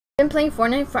Been playing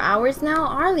Fortnite for hours now?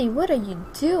 Arlie, what are you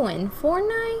doing?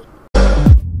 Fortnite?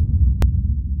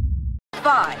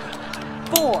 5,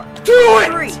 4, do it!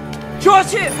 3,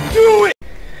 just 2. do it!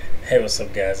 Hey, what's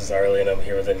up guys, it's Arlie and I'm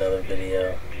here with another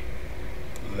video.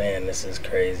 Man, this is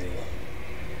crazy.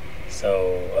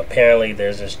 So apparently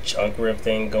there's this junk rift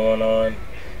thing going on.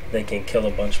 They can kill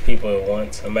a bunch of people at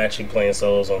once. I'm actually playing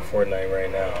solos on Fortnite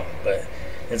right now, but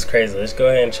it's crazy. Let's go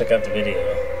ahead and check out the video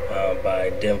by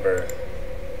Denver.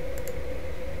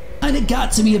 Kinda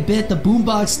got to me a bit. The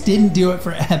boombox didn't do it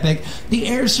for Epic. The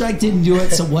airstrike didn't do it,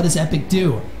 so what does Epic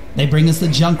do? They bring us the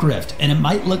junk rift, and it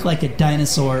might look like a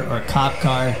dinosaur or a cop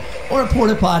car or a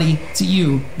porta potty to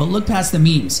you, but look past the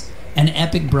memes. And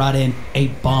Epic brought in a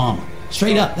bomb.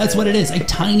 Straight up, that's what it is. A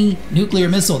tiny nuclear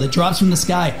missile that drops from the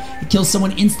sky. It kills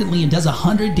someone instantly and does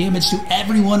 100 damage to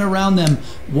everyone around them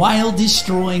while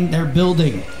destroying their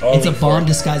building. It's a bomb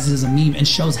disguised as a meme and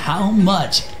shows how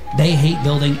much they hate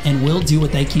building and will do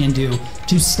what they can do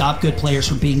to stop good players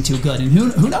from being too good. And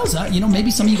who knows,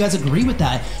 maybe some of you guys agree with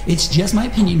that. It's just my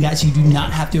opinion, guys. You do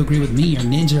not have to agree with me or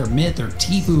Ninja or Myth or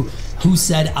Tifu, who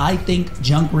said, I think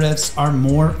junk rifts are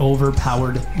more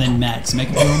overpowered than mechs. Make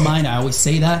up your own mind, I always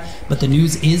say that, but the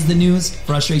news is the news.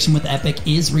 Frustration with Epic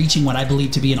is reaching what I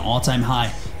believe to be an all-time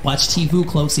high. Watch Tifu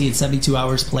closely in 72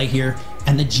 hours play here,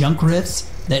 and the junk rifts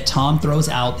that Tom throws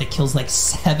out that kills like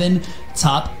 7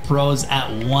 top pros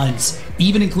at once,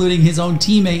 even including his own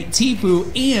teammate Tifu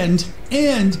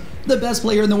and the best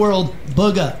player in the world,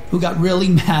 Booga, who got really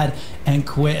mad and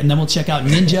quit. And then we'll check out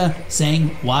Ninja saying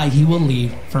why he will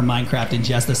leave for Minecraft in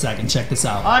just a second. Check this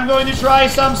out. I'm going to try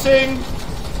something.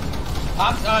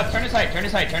 Turn aside, turn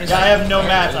aside, turn aside. Yeah, I have no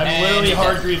mats. I'm literally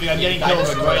hard grieving. I'm getting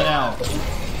killed right now.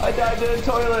 I died in the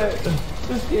toilet.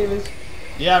 This game is...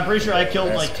 Yeah, I'm pretty sure I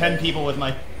killed like 10 people with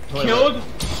my toilet. Killed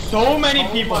so many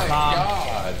people, my Tom.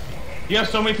 God. You have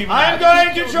so many people. I'm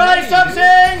going to try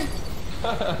something!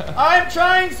 I'm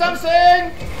trying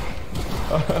something!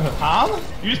 Tom?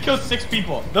 You just killed 6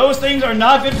 people. Those things are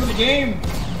not good for the game.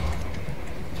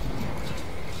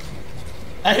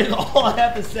 That is all I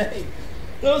have to say.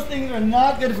 Those things are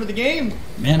not good for the game.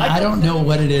 Man, I don't know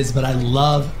what it is, but I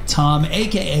love Tom,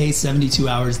 aka 72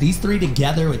 Hours. These three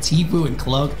together with Tifu and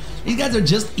Cloak, these guys are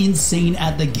just insane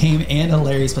at the game and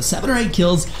hilarious. But 7 or 8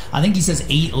 kills, I think he says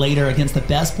 8 later, against the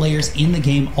best players in the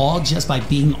game, all just by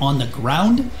being on the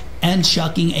ground and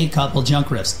chucking a couple junk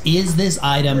rifts. Is this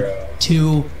item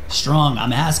too strong?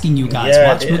 I'm asking you guys.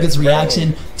 Watch Booga's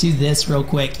reaction to this real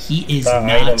quick. He is not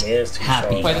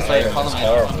happy. Play this way. Call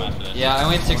him. Yeah, I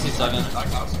went 67.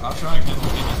 I'll try again.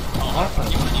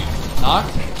 Knock.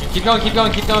 Keep going, keep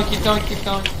going, keep going, keep going, keep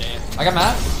going. I got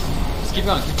mats. Just keep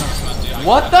going, keep going.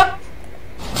 What the?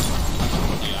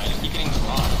 Dude, I just keep getting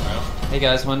dropped, bro. Hey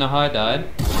guys, wanna know how I died?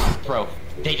 Bro,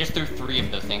 they just threw 3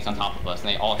 of those things on top of us and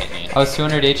they all hit me. I was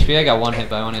 200 HP, I got 1 hit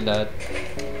by 1 and died.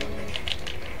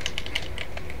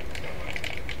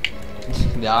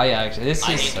 Yeah, actually, this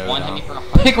is so dumb.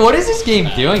 Like, what is this game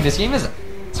doing? This game is,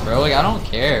 bro, like, I don't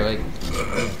care. Like,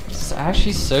 it's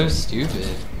actually so stupid.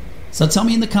 So tell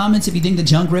me in the comments if you think the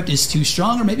junk rift is too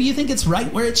strong, or maybe you think it's right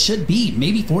where it should be.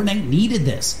 Maybe Fortnite needed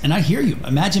this. And I hear you.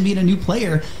 Imagine being a new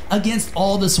player against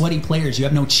all the sweaty players. You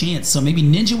have no chance. So maybe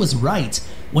Ninja was right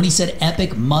when he said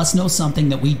Epic must know something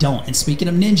that we don't. And speaking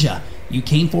of Ninja, you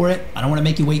came for it. I don't want to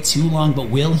make you wait too long, but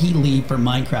will he leave for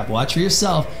Minecraft? Watch for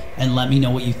yourself and let me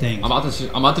know what you think. I'm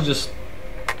about to just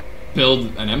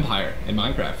build an empire in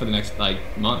Minecraft for the next like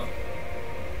month.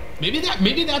 Maybe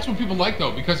that's what people like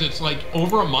though, because it's like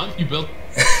over a month you build.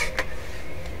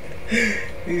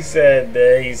 He said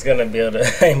that he's gonna build an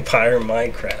empire in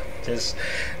Minecraft. Just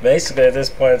basically at this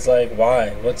point, it's like,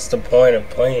 why? What's the point of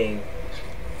playing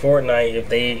Fortnite if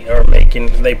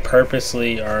they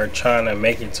purposely are trying to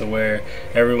make it to where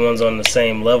everyone's on the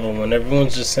same level when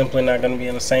everyone's just simply not gonna be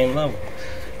on the same level?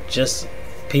 Just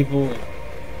people.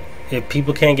 If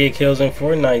people can't get kills in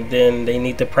Fortnite, then they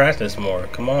need to practice more.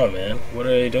 Come on, man. What are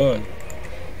they doing?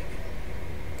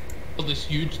 This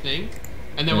huge thing,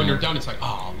 and then when you're done, it's like,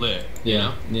 oh, lit.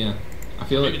 Yeah, yeah. I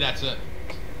feel maybe that's it.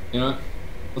 You know what?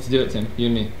 Let's do it, Tim. You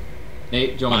and me.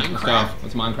 Nate, join. Let's go.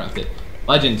 Let's Minecraft it.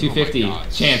 Legend 250.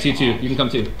 Chance, you too. You can come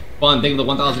too. Fun. Thank you for the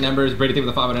 1,000 embers. Brady, thank you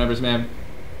for the 500 embers, man.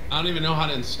 I don't even know how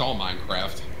to install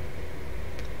Minecraft.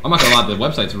 I'm not gonna lie. The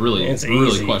website's really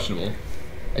questionable.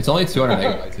 It's only 200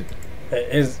 megabytes.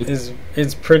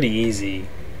 It's pretty easy,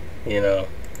 you know.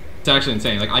 It's actually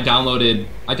insane. Like I downloaded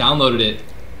it,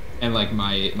 and like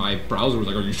my browser was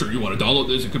like, "Are you sure you want to download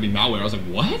this? It could be malware." I was like,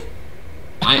 "What?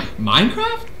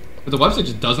 Minecraft?" But the website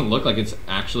just doesn't look like it's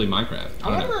actually Minecraft.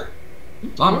 I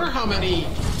wonder how many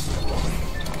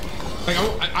Like,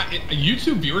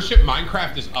 YouTube viewership,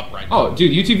 Minecraft is up right now. Oh,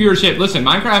 dude, YouTube viewership. Listen,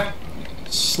 Minecraft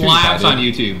slaps on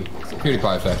YouTube. It's a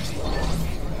PewDiePie effect.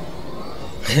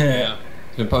 Yeah.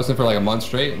 It's been posting for like a month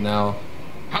straight, and now.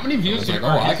 How many views like,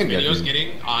 are I his can videos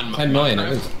getting on 10 million Minecraft?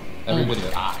 at least. Every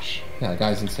video. Gosh. Yeah, the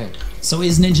guy's insane. So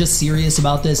is Ninja serious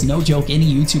about this? No joke,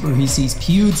 any YouTuber who sees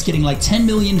Pewds getting like 10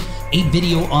 million a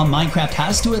video on Minecraft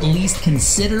has to at least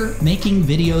consider making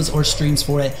videos or streams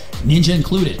for it, Ninja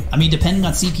included. I mean, depending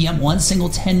on CPM, one single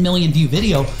 10 million view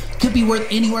video could be worth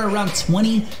anywhere around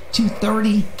 $20,000 to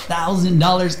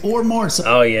 $30,000 or more. So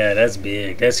oh yeah, that's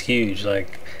big. That's huge.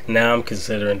 Like, now I'm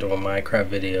considering doing Minecraft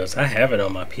videos. I have it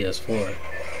on my PS4.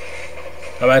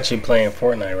 I'm actually playing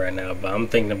Fortnite right now, but I'm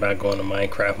thinking about going to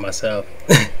Minecraft myself.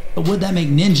 But would that make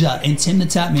Ninja and Tim the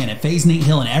Tapman and FaZe Nate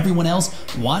Hill and everyone else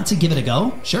want to give it a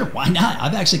go? Sure, why not?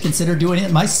 I've actually considered doing it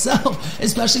myself,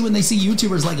 especially when they see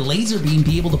YouTubers like Laserbeam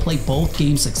be able to play both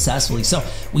games successfully. So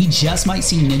we just might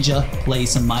see Ninja play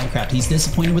some Minecraft. He's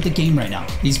disappointed with the game right now.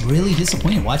 He's really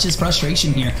disappointed. Watch his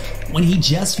frustration here when he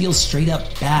just feels straight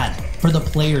up bad for the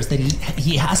players that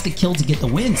he has to kill to get the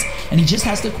wins. And he just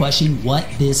has to question what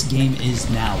this game is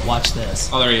now. Watch this.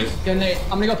 Oh, there he is. Yo, Nate,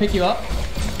 I'm gonna go pick you up.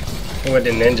 What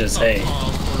did Ninja say?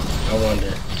 I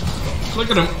wonder. Look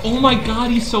at him. Oh my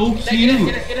god, he's so cute.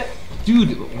 Get it.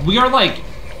 Dude, we are like,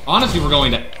 honestly, we're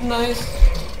going to. Nice.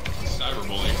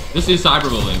 Cyberbullying. This is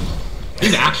cyberbullying.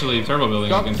 He's actually turbo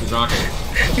building against his rocket.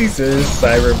 He says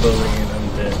cyberbullying.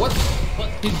 I'm dead. What?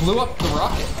 He blew up the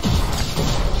rocket.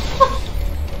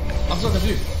 I'm so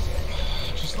confused.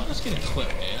 Just let us get a clip,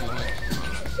 man.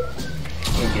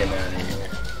 I'm getting out of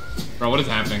here. Bro, what is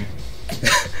happening?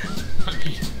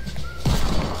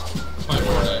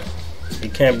 You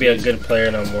can't be a good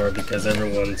player no more because they're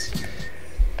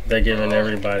giving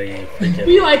everybody freaking.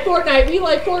 We like Fortnite. We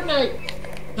like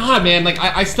Fortnite. God, man, like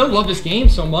I still love this game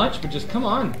so much, but just come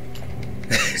on.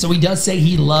 So he does say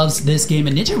he loves this game,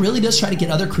 and Ninja really does try to get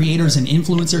other creators and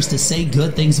influencers to say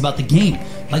good things about the game,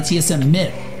 like TSM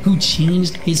Myth, who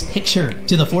changed his picture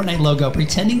to the Fortnite logo,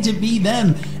 pretending to be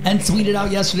them, and tweeted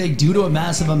out yesterday, due to a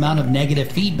massive amount of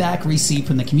negative feedback received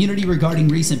from the community regarding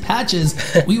recent patches,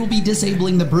 we will be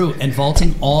disabling the brute and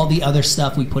vaulting all the other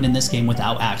stuff we put in this game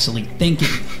without actually thinking.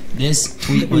 This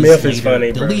tweet was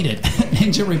later deleted.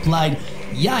 Ninja replied,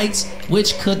 "Yikes,"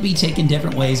 which could be taken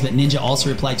different ways, but Ninja also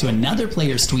replied to another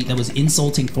player's tweet that was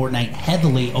insulting Fortnite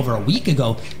heavily over a week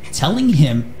ago, telling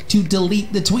him to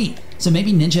delete the tweet. So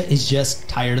maybe Ninja is just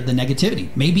tired of the negativity.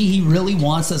 Maybe he really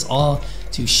wants us all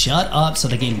to shut up so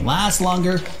the game lasts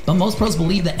longer, but most pros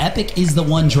believe that Epic is the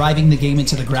one driving the game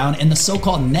into the ground, and the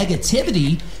so-called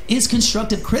negativity is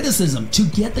constructive criticism to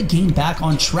get the game back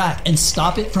on track and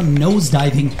stop it from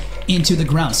nosediving into the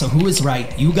ground. So who is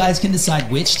right? You guys can decide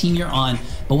which team you're on,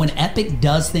 but when Epic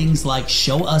does things like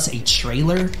show us a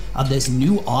trailer of this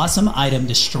new awesome item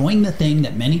destroying the thing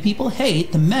that many people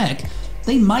hate, the mech,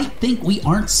 they might think we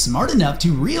aren't smart enough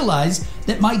to realize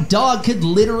that my dog could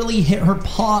literally hit her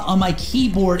paw on my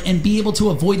keyboard and be able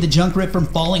to avoid the junk rip from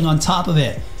falling on top of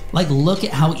it. Like, look at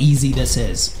how easy this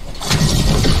is.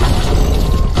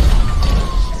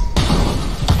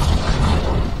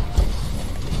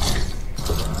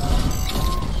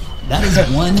 That is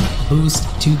one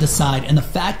boost to the side, and the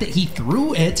fact that he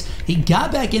threw it, he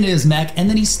got back into his mech, and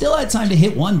then he still had time to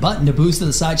hit one button to boost to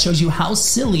the side shows you how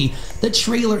silly the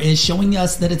trailer is, showing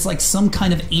us that it's like some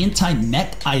kind of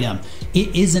anti-mech item.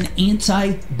 It is an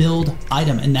anti-build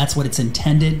item, and that's what it's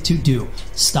intended to do.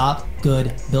 Stop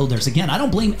good builders. Again, I don't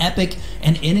blame Epic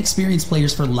and inexperienced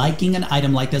players for liking an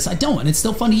item like this. I don't, and it's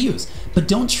still fun to use. But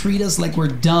don't treat us like we're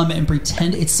dumb and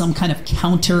pretend it's some kind of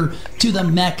counter to the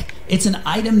mech. It's an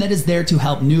item that is there to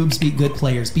help noobs be good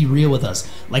players. Be real with us.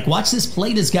 Like, watch this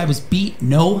play. This guy was beat,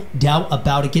 no doubt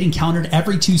about it, getting countered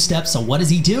every 2 steps. So what does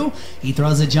he do? He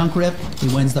throws a junk rip. He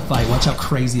wins the fight. Watch how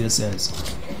crazy this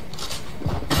is.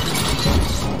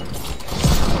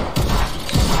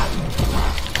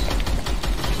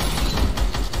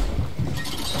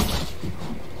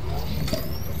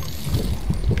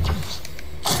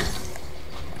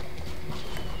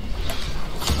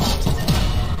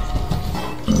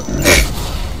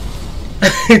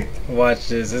 Watch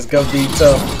this. It's gonna be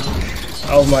tough.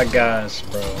 Oh my gosh,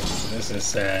 bro. This is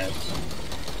sad.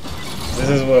 This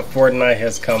is what Fortnite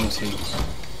has come to.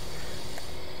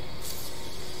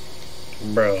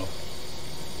 Bro.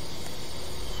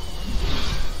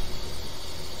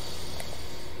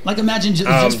 Like, imagine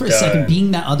just for a second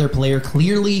being that other player.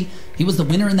 Clearly, he was the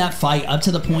winner in that fight up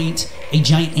to the point a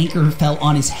giant anchor fell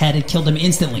on his head and killed him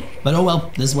instantly. But oh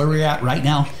well, this is where we're at right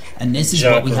now. And this is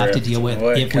what we have to deal with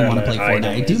if we want to play Fortnite.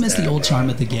 I do miss the old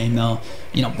charm of the game, though.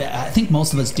 You know, I think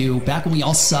most of us do. Back when we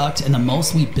all sucked, and the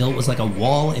most we built was like a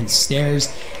wall and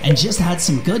stairs, and just had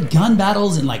some good gun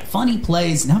battles and like funny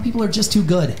plays. Now people are just too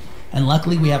good. And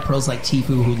luckily we have pros like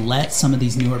Tfue who let some of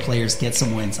these newer players get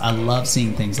some wins. I love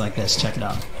seeing things like this. Check it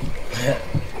out.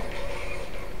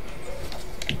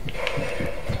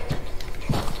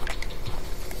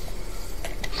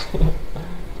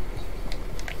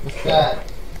 What's that?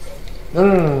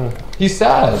 No. He's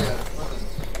sad.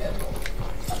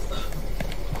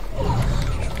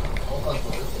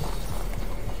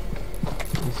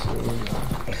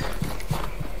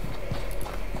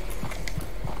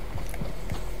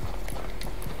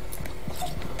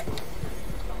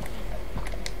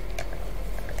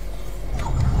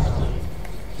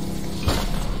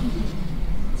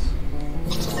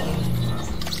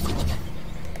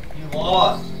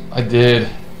 Lost. I did.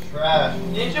 Trash.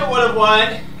 Ninja would have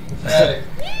won.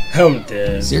 I'm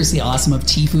dead. Seriously awesome of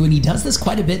Tfue, and he does this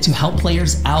quite a bit to help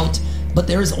players out. But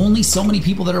there is only so many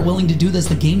people that are willing to do this.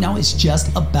 The game now is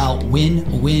just about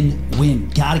win, win, win.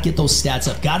 Gotta get those stats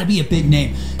up. Gotta be a big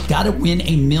name. Gotta win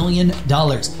 $1 million.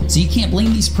 So you can't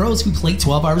blame these pros who play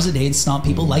 12 hours a day and stomp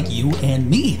people like you and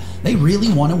me. They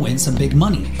really want to win some big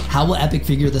money. How will Epic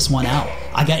figure this one out?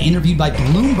 I got interviewed by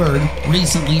Bloomberg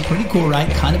recently. Pretty cool, right?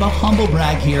 Kind of a humble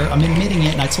brag here. I'm admitting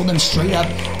it, and I told them straight up,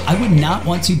 I would not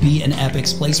want to be in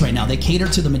Epic's place right now. They cater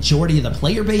to the majority of the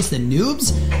player base, the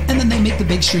noobs, and then they make the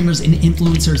big streamers and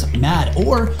influencers mad.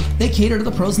 Or they cater to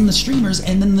the pros and the streamers,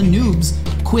 and then the noobs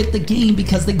quit the game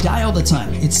because they die all the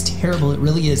time. It's terrible, it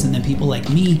really is. And then people like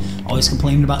me always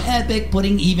complaining about Epic,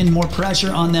 putting even more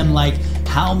pressure on them. Like,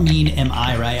 how mean am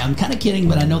I, right? I'm kind of kidding,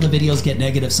 but I know the videos get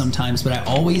negative sometimes, but I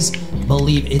always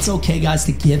believe it's okay, guys,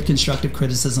 to give constructive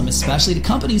criticism, especially to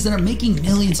companies that are making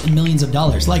millions and millions of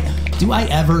dollars. Like, do I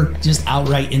ever just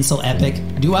outright insult Epic?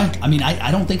 Do I? I mean,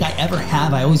 I don't think I ever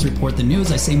have. I always report the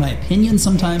news. I say my opinion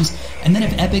sometimes. And then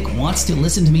if Epic wants to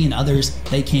listen to me and others,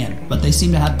 they can. But they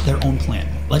seem to have their own plan.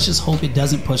 Let's just hope it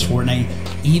doesn't push Fortnite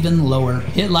even lower.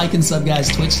 Hit like and sub, guys.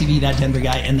 Twitch TV, That Denver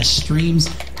Guy. And the streams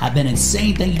have been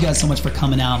insane. Thank you guys so much for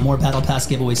coming out. More Battle Pass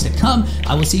giveaways to come.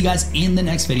 I will see you guys in the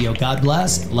next video. God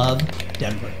bless. Love,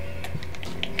 Denver.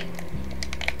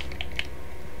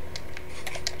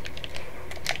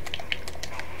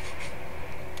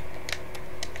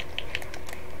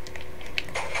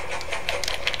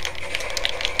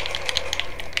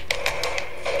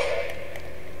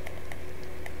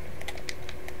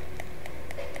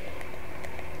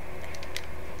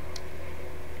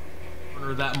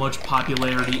 That much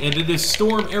popularity, and it is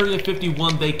Storm Area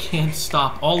 51. They can't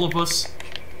stop all of us.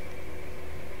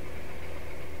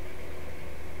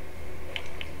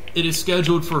 It is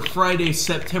scheduled for Friday,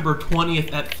 September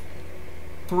 20th at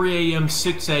 3 a.m.,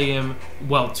 6 a.m.,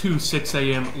 well, 6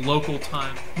 a.m. local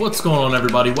time. What's going on,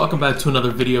 everybody? Welcome back to another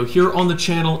video here on the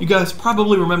channel. You guys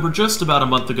probably remember just about a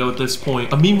month ago at this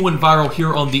point, a meme went viral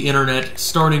here on the internet,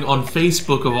 starting on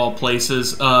Facebook of all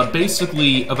places,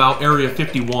 basically about Area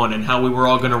 51 and how we were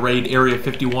all going to raid Area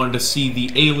 51 to see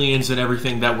the aliens and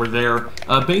everything that were there.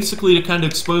 Basically to kind of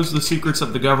expose the secrets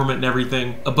of the government and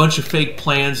everything. A bunch of fake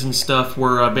plans and stuff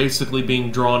were basically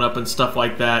being drawn up and stuff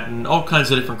like that, and all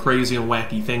kinds of different crazy and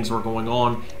wacky things were going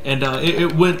on, and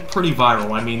it went pretty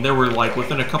viral. I mean, there were like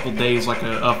within a couple days like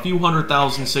a few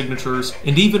 100,000 signatures,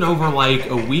 and even over like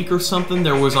a week or something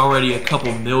there was already a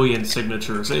couple million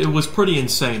signatures. It was pretty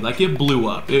insane. Like, it blew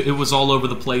up. It was all over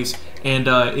the place, and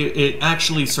it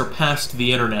actually surpassed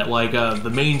the internet. Like,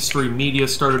 the mainstream media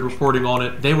started reporting on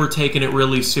it. They were taking it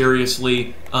really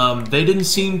seriously. They didn't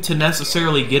seem to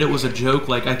necessarily get it was a joke.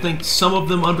 Like, I think some of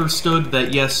them understood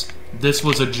that yes, this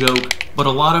was a joke, but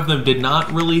a lot of them did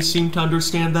not really seem to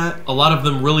understand that. A lot of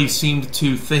them really seemed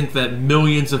to think that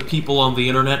millions of people on the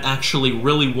internet actually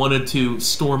really wanted to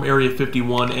storm Area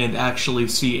 51 and actually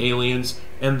see aliens.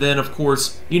 And then, of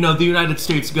course, you know, the United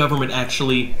States government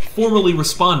actually formally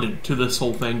responded to this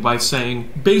whole thing by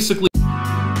saying, basically,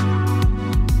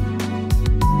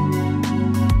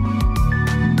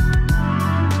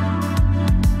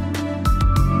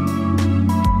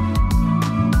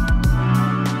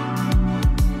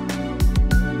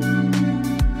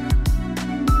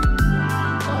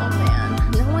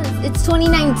 It's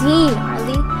 2019,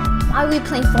 Arlie. Why are we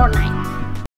playing Fortnite?